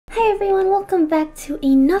Hi everyone, welcome back to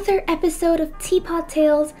another episode of Teapot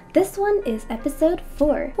Tales. This one is episode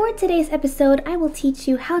 4. For today's episode, I will teach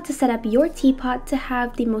you how to set up your teapot to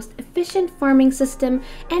have the most efficient farming system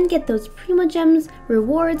and get those primogems,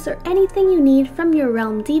 rewards, or anything you need from your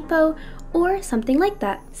realm depot or something like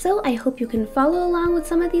that. So I hope you can follow along with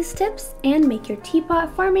some of these tips and make your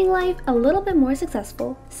teapot farming life a little bit more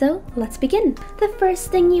successful. So let's begin. The first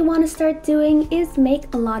thing you want to start doing is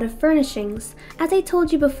make a lot of furnishings. As I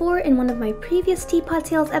told you before in one of my previous Teapot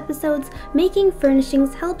Tales episodes, making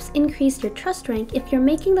furnishings helps increase your trust rank if you're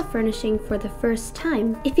making the furnishing for the first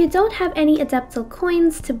time. If you don't have any Adeptal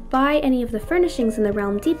coins to buy any of the furnishings in the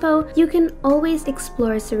Realm Depot, you can always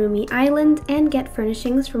explore Surumi Island and get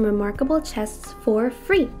furnishings from remarkable chests for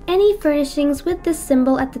free. Any furnishings with this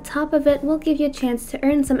symbol at the top of it will give you a chance to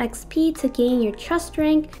earn some XP to gain your trust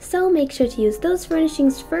rank, so make sure to use those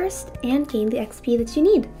furnishings first and gain the XP that you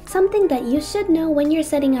need. Something that you should know when you're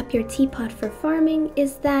setting up your teapot for farming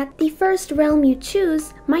is that the first realm you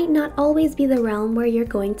choose might not always be the realm where you're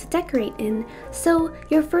going to decorate in, so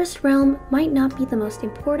your first realm might not be the most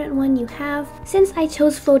important one you have. Since I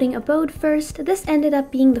chose Floating Abode first, this ended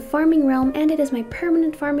up being the farming realm and it is my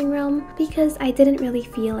permanent farming realm because I didn't really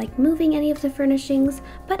feel like moving any of the furnishings,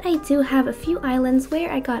 but I do have a few islands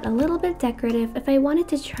where I got a little bit decorative if I wanted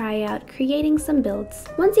to try out creating some builds.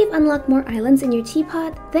 Once you've unlocked more islands in your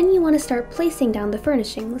teapot, then you want to start placing down the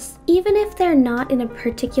furnishings. Even if they're not in a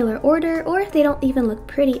particular order or if they don't even look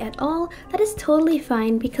pretty at all, that is totally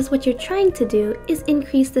fine because what you're trying to do is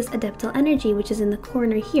increase this Adeptal energy which is in the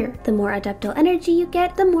corner here. The more Adeptal energy you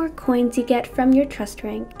get, the more coins you get from your trust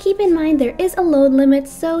rank. Keep in mind there is a load limit,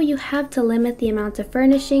 so you have to limit the amount of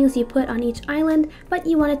furnishings you put on each island, but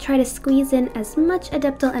you want to try to squeeze in as much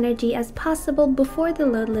Adeptal energy as possible before the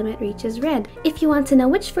load limit reaches red. If you want to know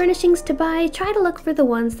which furnishings to buy, try to look for the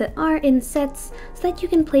ones that are in sets so that you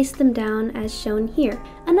can place them down as shown here.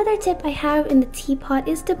 Another tip I have in the teapot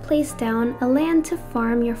is to place down a land to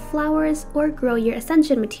farm your flowers or grow your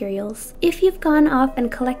ascension materials. If you've gone off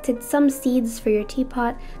and collected some seeds for your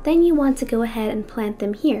teapot, then you want to go ahead and plant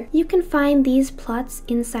them here. You can find these plots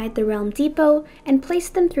inside the Realm Depot and place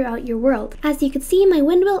them throughout your world. As you can see, my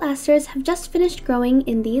Windwheel Asters have just finished growing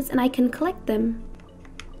in these and I can collect them.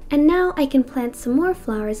 And now I can plant some more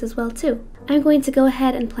flowers as well too. I'm going to go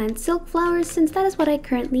ahead and plant silk flowers since that is what I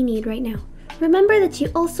currently need right now. Remember that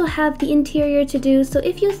you also have the interior to do, so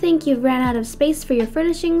if you think you've ran out of space for your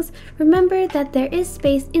furnishings, remember that there is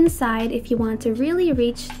space inside if you want to really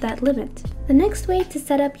reach that limit. The next way to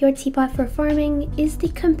set up your teapot for farming is the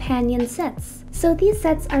companion sets. So these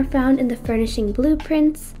sets are found in the furnishing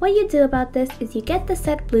blueprints. What you do about this is you get the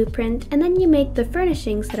set blueprint and then you make the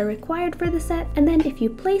furnishings that are required for the set, and then if you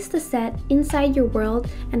place the set inside your world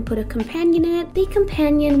and put a companion in it, the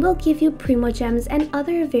companion will give you primogems and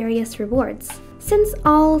other various rewards. Since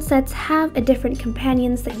all sets have a different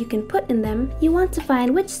companions that you can put in them, you want to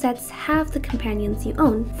find which sets have the companions you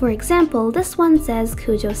own. For example, this one says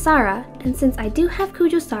Kujo Sara, and since I do have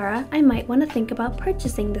Kujo Sara, I might want to think about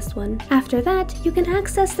purchasing this one. After that, you can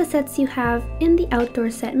access the sets you have in the outdoor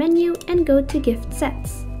set menu and go to gift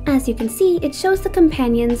sets. As you can see, it shows the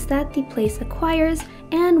companions that the place acquires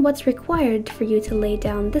and what's required for you to lay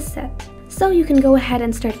down this set. So you can go ahead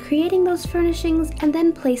and start creating those furnishings and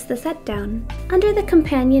then place the set down. Under the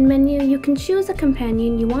companion menu, you can choose a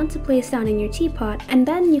companion you want to place down in your teapot, and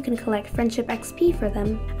then you can collect friendship XP for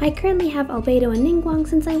them. I currently have Albedo and Ningguang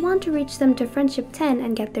since I want to reach them to friendship 10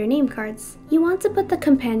 and get their name cards. You want to put the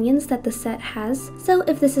companions that the set has, so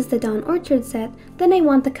if this is the Dawn Orchard set, then I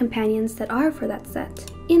want the companions that are for that set.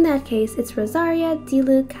 In that case, it's Rosaria,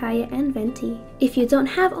 Dilu, Kaya, and Venti. If you don't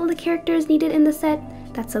have all the characters needed in the set,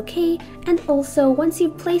 that's okay, and also once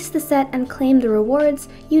you've placed the set and claimed the rewards,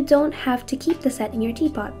 you don't have to keep the set in your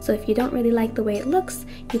teapot. So if you don't really like the way it looks,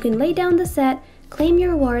 you can lay down the set, claim your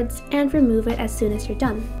rewards, and remove it as soon as you're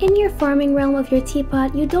done. In your farming realm of your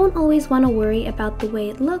teapot, you don't always want to worry about the way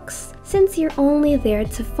it looks, since you're only there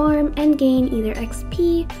to farm and gain either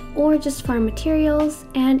XP or just farm materials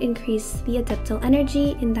and increase the Adeptal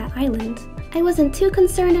energy in that island. I wasn't too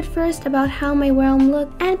concerned at first about how my realm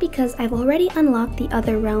looked, and because I've already unlocked the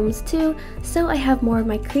other realms too, so I have more of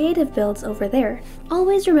my creative builds over there.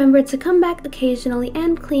 Always remember to come back occasionally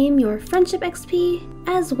and claim your friendship XP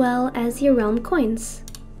as well as your realm coins.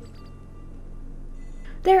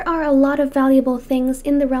 There are a lot of valuable things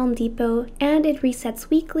in the Realm Depot, and it resets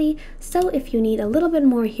weekly, so if you need a little bit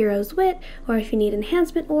more Hero's Wit, or if you need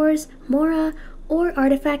enhancement ores, Mora, or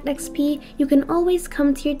artifact XP, you can always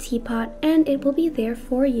come to your teapot and it will be there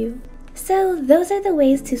for you. So those are the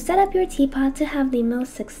ways to set up your teapot to have the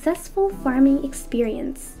most successful farming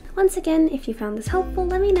experience. Once again, if you found this helpful,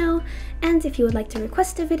 let me know, and if you would like to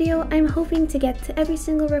request a video, I'm hoping to get to every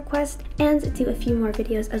single request and do a few more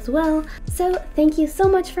videos as well. So thank you so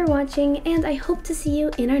much for watching, and I hope to see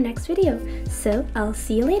you in our next video. So I'll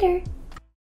see you later.